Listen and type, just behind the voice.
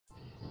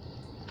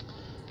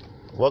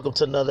Welcome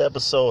to another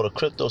episode of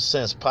Crypto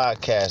Sense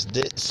Podcast.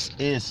 This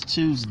is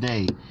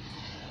Tuesday.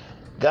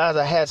 Guys,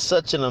 I had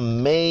such an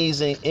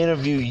amazing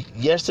interview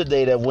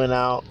yesterday that went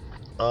out.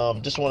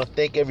 Just want to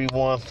thank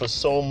everyone for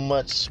so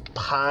much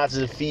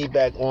positive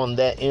feedback on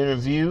that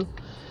interview.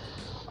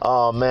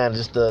 Oh man,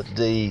 just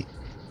the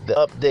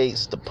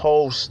updates, the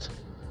post,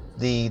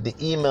 the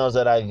emails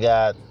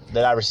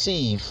that I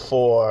received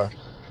for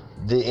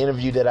the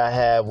interview that I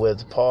had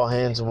with Paul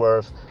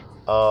Hainsworth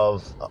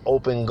of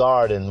Open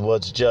Garden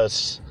was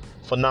just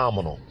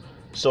phenomenal.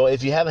 So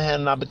if you haven't had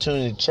an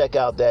opportunity to check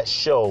out that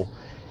show,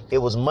 it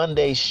was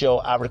Monday's show.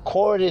 I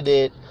recorded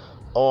it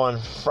on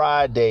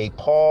Friday.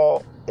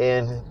 Paul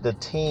and the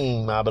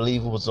team, I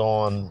believe it was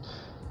on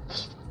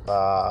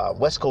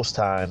West Coast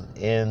time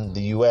in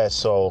the U.S.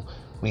 So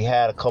we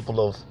had a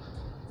couple of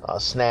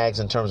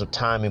snags in terms of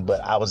timing, but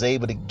I was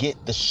able to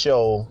get the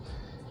show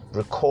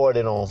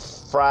recorded on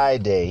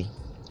Friday,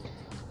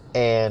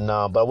 and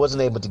but I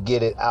wasn't able to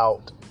get it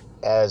out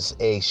as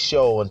a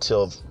show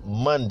until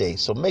Monday.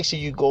 So make sure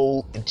you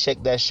go and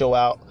check that show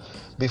out.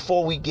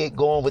 Before we get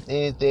going with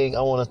anything,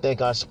 I want to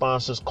thank our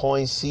sponsors,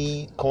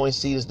 CoinSeed.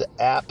 CoinSeed is the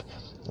app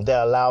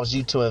that allows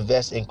you to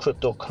invest in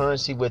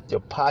cryptocurrency with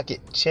your pocket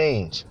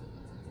change.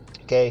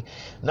 Okay,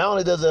 not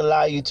only does it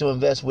allow you to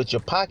invest with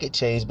your pocket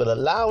change, but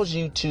allows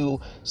you to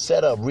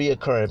set up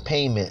reoccurring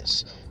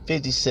payments,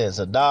 50 cents,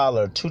 $1,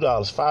 $2,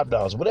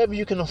 $5, whatever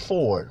you can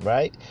afford,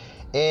 right?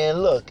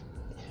 And look,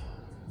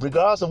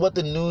 regardless of what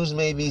the news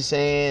may be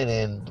saying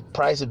and the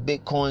price of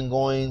Bitcoin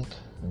going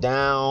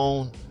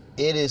down,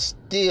 it is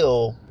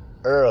still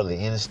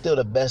early and it's still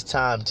the best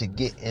time to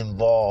get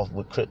involved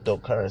with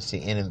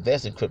cryptocurrency and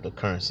invest in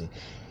cryptocurrency.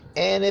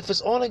 And if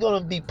it's only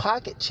going to be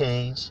pocket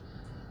change,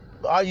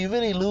 are you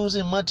really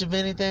losing much of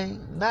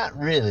anything? Not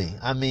really.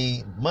 I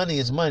mean, money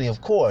is money,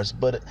 of course,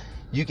 but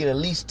you can at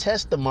least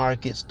test the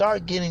market,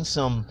 start getting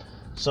some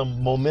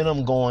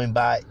momentum going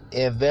by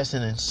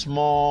investing in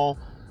small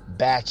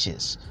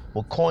batches.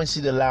 Well,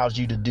 CoinSeed allows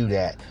you to do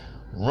that.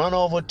 Run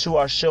over to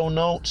our show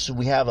notes.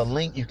 We have a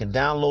link. You can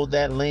download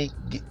that link.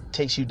 It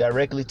takes you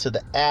directly to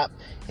the app,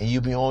 and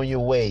you'll be on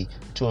your way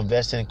to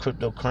investing in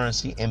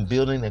cryptocurrency and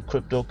building a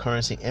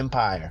cryptocurrency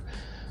empire.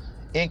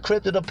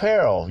 Encrypted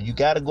apparel. You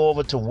got to go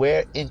over to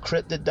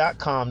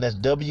wearencrypted.com. That's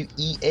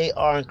WEAR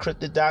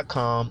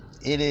encrypted.com.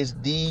 It is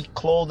the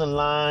clothing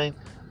line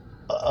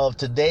of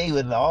today,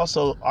 and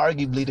also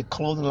arguably the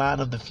clothing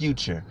line of the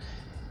future.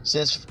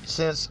 Since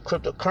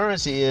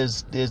cryptocurrency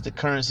is the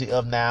currency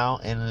of now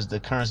and is the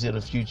currency of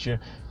the future,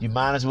 you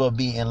might as well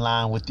be in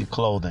line with your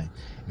clothing.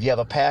 If you have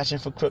a passion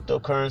for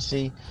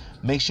cryptocurrency,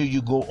 make sure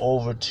you go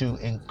over to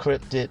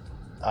encrypted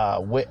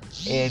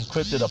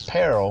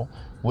apparel,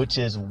 which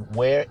is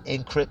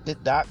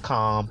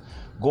wearencrypted.com.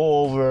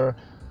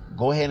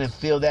 Go ahead and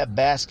fill that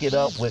basket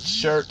up with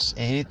shirts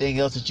and anything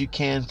else that you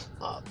can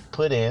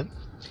put in,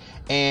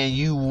 and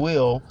you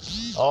will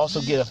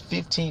also get a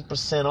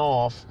 15%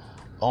 off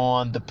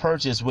on the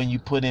purchase when you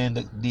put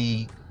in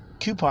the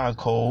coupon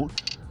code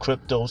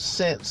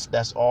CryptoSense.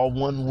 That's all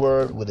one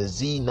word with a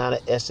Z, not an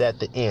S at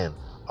the end.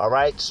 All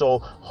right, so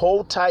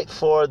hold tight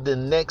for the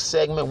next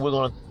segment. We're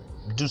going to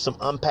do some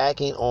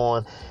unpacking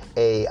on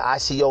a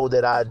ICO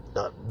that I've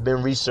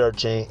been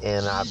researching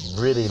and I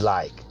really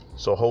like.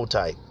 So hold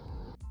tight.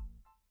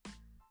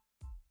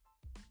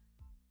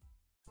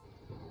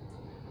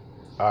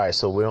 All right,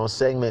 so we're on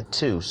segment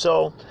 2.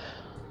 So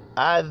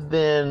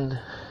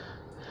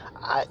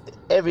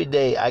every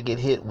day I get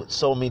hit with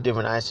so many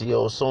different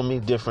ICOs, so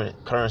many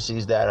different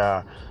currencies that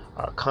are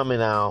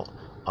coming out.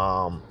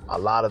 A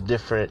lot of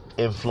different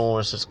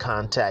influencers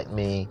contact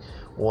me,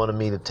 wanted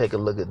me to take a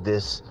look at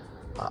this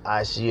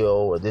ICO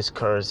or this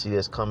currency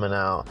that's coming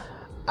out.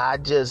 I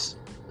just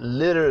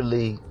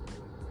literally,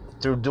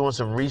 through doing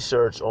some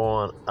research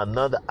on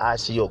another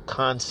ICO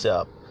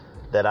concept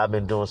that I've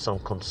been doing some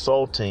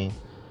consulting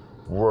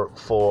work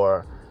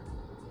for,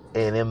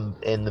 and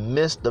in the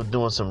midst of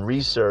doing some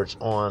research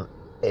on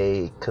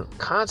a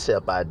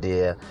concept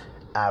idea,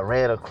 I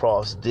ran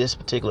across this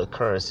particular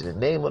currency. The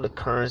name of the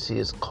currency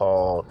is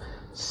called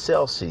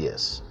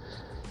Celsius.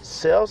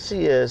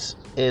 Celsius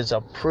is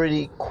a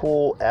pretty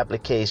cool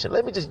application.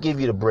 Let me just give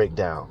you the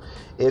breakdown.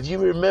 If you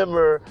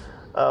remember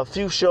a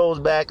few shows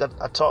back,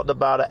 I talked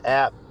about an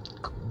app,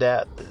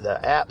 the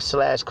app /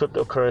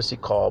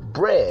 cryptocurrency called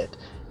Bread.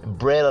 And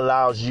Bread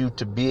allows you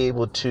to be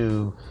able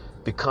to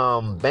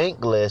become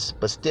bankless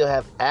but still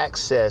have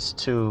access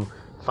to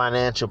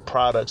financial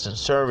products and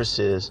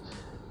services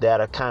that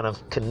are kind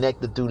of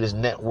connected through this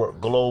network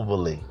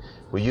globally,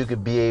 where you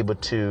could be able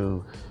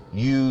to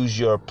use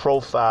your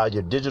profile,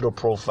 your digital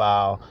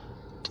profile,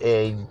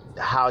 and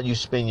how you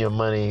spend your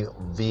money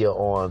via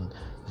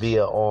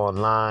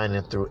online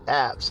and through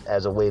apps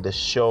as a way to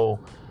show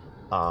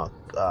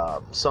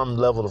some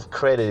level of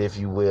credit, if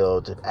you will,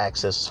 to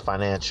access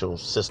financial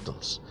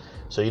systems.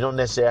 So you don't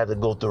necessarily have to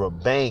go through a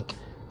bank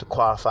to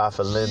qualify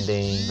for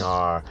lending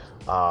or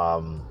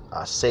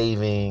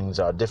savings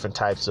or different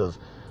types of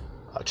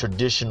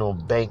traditional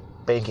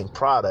banking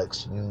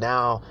products.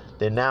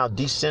 They're now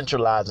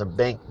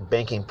decentralizing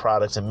banking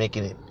products and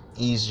making it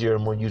easier,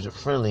 more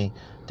user-friendly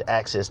to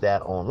access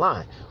that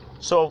online.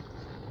 So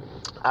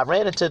I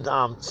ran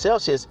into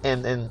Celsius,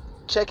 and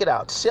check it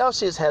out.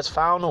 Celsius has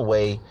found a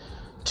way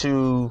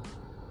to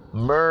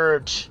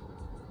merge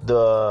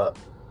the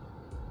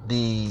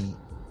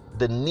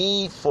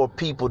need for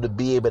people to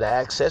be able to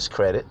access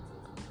credit,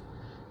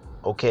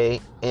 okay,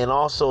 and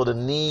also the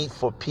need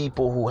for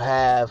people who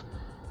have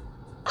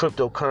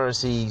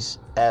cryptocurrencies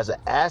as an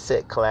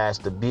asset class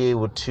to be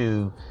able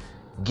to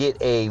get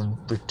a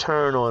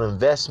return on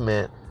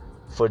investment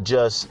for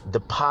just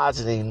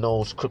depositing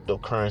those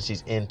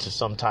cryptocurrencies into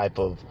some type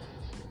of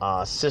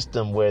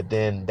system, where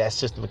then that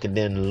system can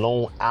then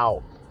loan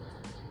out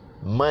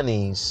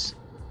monies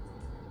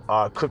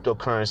or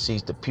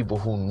cryptocurrencies to people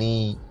who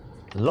need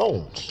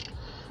loans.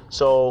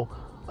 So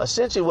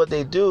essentially what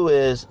they do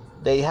is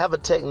they have a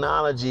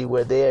technology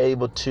where they are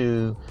able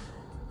to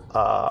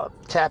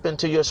tap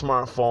into your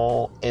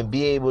smartphone and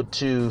be able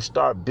to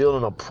start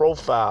building a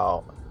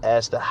profile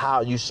as to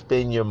how you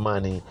spend your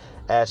money,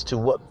 as to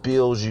what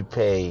bills you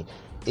pay,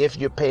 if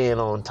you're paying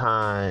on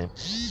time.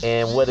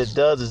 And what it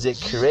does is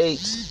it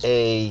creates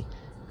a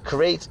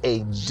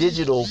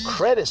digital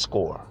credit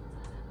score.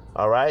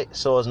 All right,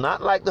 so it's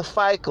not like the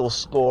FICO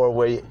score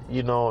where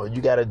you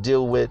got to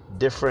deal with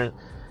different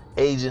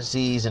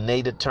agencies and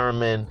they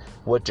determine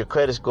what your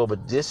credit score.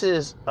 But this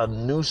is a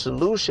new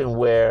solution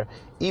where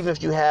even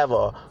if you have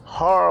a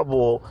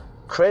horrible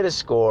credit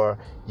score,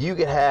 you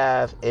can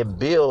have and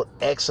build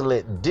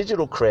excellent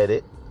digital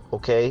credit,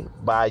 okay,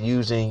 by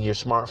using your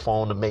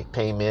smartphone to make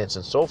payments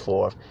and so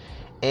forth.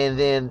 And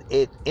then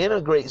it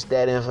integrates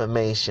that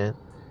information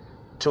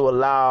to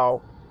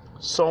allow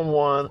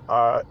someone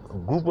or a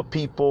group of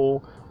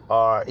people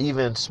or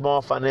even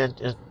small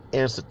financial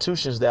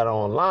institutions that are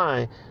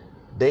online,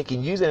 they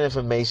can use that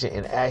information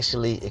and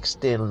actually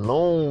extend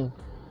loan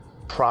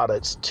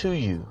products to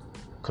you.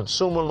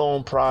 Consumer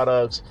loan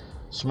products,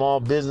 small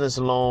business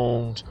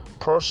loans,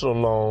 personal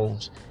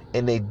loans,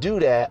 and they do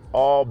that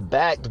all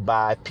backed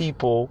by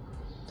people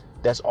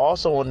that's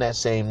also on that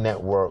same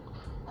network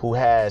who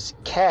has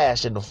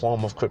cash in the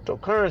form of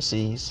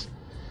cryptocurrencies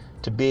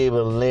to be able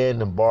to lend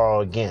and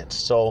borrow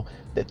against. So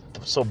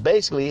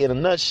basically, in a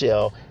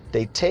nutshell,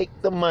 they take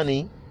the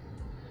money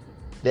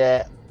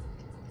that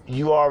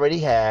you already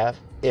have.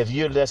 If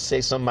you're, let's say,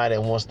 somebody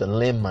that wants to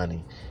lend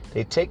money,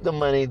 they take the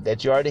money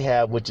that you already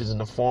have, which is in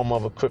the form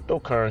of a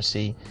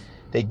cryptocurrency.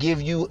 They give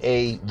you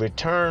a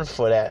return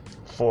for that,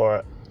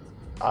 for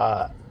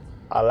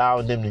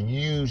allowing them to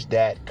use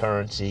that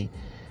currency.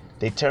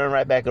 They turn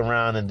right back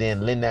around and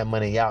then lend that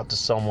money out to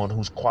someone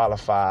who's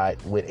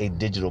qualified with a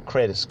digital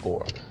credit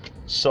score.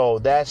 So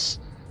that's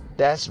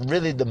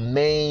really the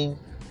main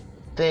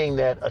thing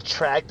that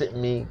attracted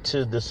me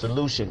to the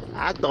solution.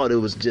 I thought it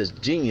was just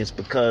genius,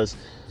 because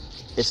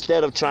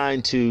instead of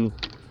trying to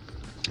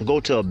go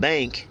to a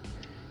bank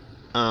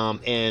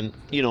and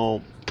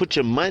put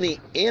your money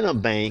in a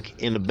bank,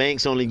 and the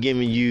bank's only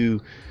giving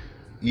you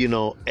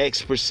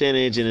X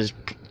percentage, and it's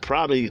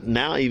probably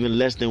now even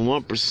less than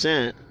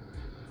 1%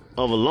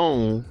 of a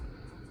loan,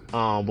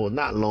 well,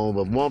 not loan,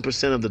 but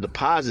 1% of the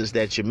deposits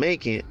that you're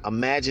making.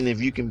 Imagine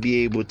if you can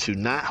be able to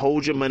not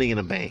hold your money in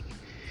a bank,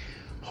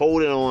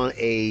 hold it on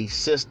a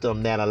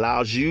system that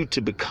allows you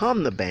to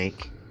become the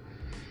bank,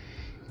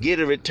 get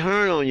a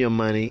return on your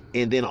money,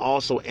 and then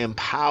also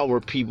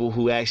empower people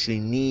who actually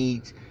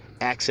need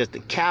access to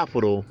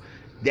capital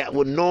that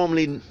would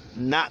normally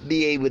not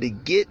be able to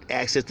get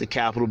access to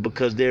capital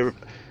because they're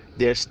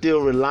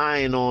still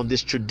relying on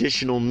this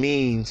traditional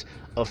means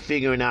of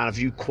figuring out if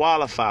you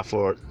qualify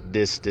for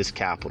this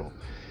capital.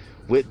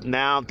 With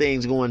now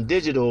things going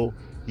digital,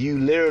 you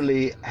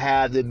literally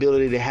have the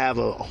ability to have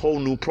a whole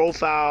new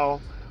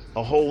profile,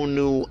 a whole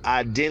new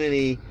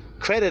identity,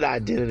 credit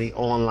identity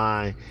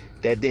online,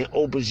 that then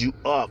opens you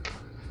up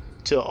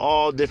to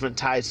all different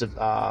types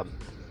of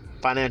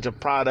financial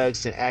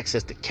products and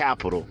access to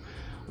capital.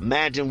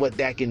 Imagine what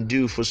that can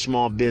do for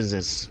small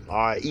business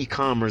or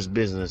e-commerce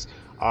business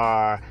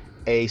or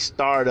a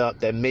startup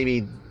that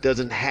maybe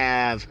doesn't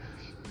have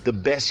the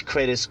best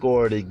credit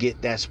score to get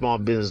that small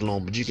business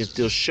loan, but you can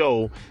still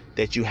show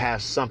that you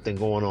have something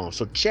going on.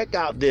 So check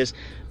out this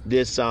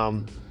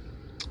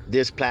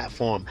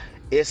platform.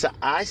 It's an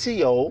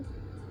ICO.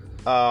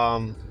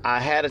 I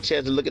had a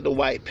chance to look at the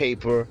white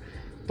paper,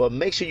 but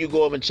make sure you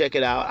go up and check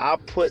it out. I'll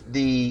put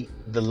the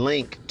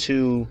link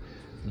to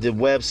the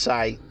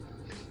website.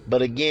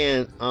 But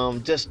again,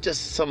 just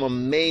some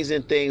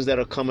amazing things that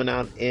are coming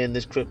out in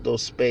this crypto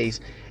space.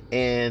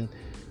 And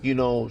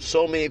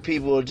so many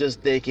people are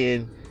just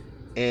thinking,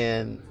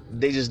 and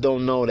they just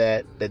don't know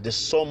that there's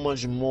so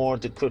much more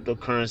to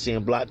cryptocurrency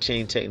and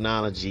blockchain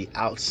technology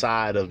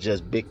outside of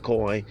just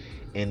Bitcoin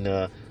and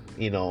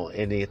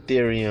and the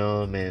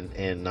Ethereum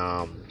and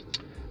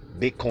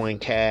Bitcoin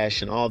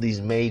Cash and all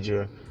these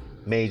major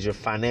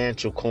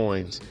financial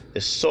coins.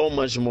 There's so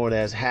much more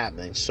that's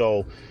happening.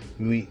 So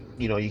you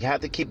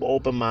have to keep an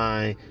open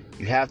mind.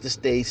 You have to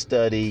stay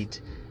studied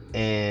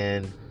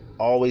and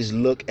always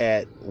look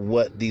at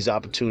what these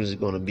opportunities are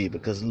going to be.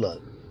 Because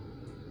look,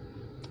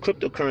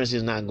 cryptocurrency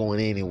is not going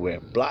anywhere.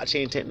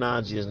 Blockchain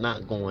technology is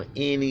not going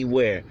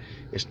anywhere.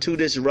 It's too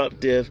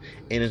disruptive,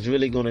 and it's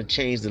really going to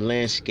change the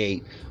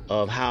landscape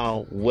of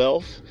how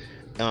wealth,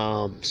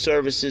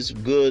 services,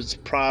 goods,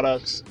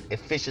 products,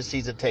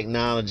 efficiencies of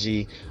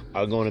technology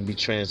are going to be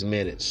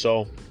transmitted.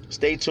 So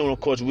stay tuned. Of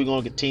course, we're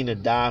going to continue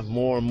to dive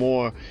more and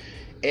more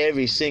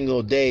every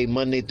single day,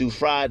 Monday through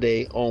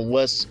Friday, on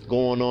what's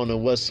going on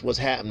and what's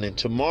happening.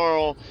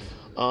 Tomorrow,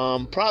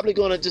 probably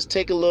going to just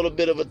take a little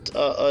bit of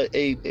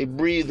a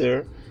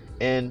breather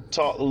and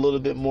talk a little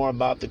bit more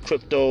about the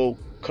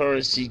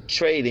cryptocurrency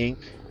trading.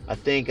 I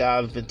think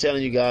I've been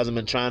telling you guys, I've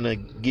been trying to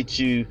get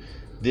you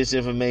this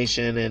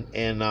information,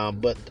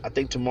 but I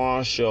think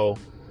tomorrow's show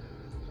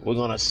we're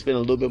going to spend a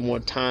little bit more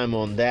time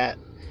on that,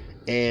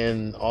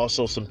 and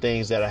also some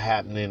things that are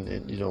happening,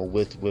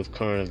 with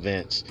current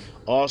events.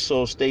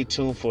 Also, stay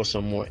tuned for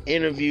some more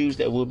interviews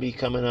that will be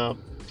coming up.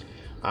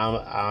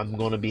 I'm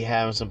going to be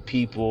having some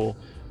people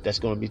that's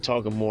going to be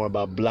talking more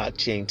about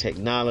blockchain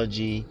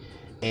technology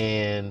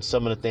and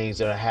some of the things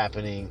that are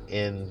happening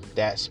in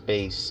that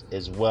space,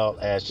 as well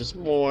as just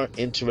more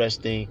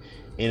interesting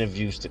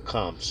interviews to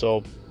come.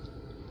 So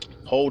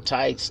hold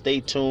tight, stay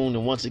tuned,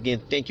 and once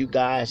again, thank you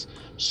guys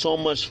so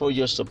much for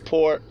your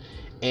support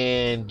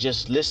and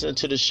just listening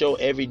to the show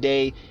every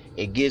day.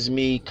 It gives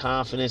me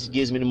confidence, it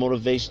gives me the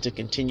motivation to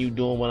continue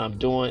doing what I'm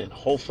doing, and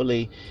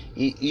hopefully,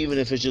 even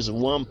if it's just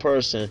one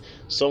person,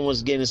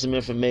 someone's getting some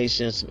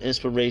information, some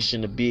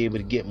inspiration to be able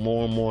to get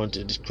more and more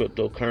into this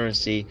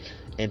cryptocurrency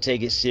and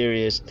take it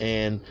serious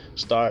and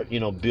start,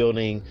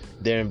 building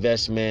their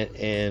investment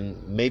and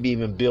maybe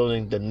even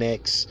building the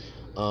next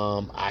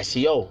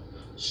ICO.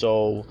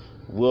 So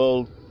we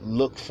will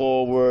look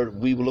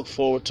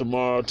forward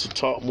tomorrow to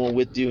talk more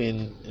with you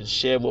and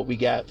share what we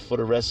got for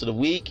the rest of the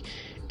week.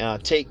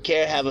 Take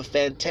care. Have a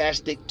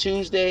fantastic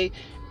Tuesday.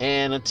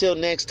 And until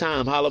next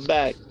time, holla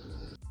back.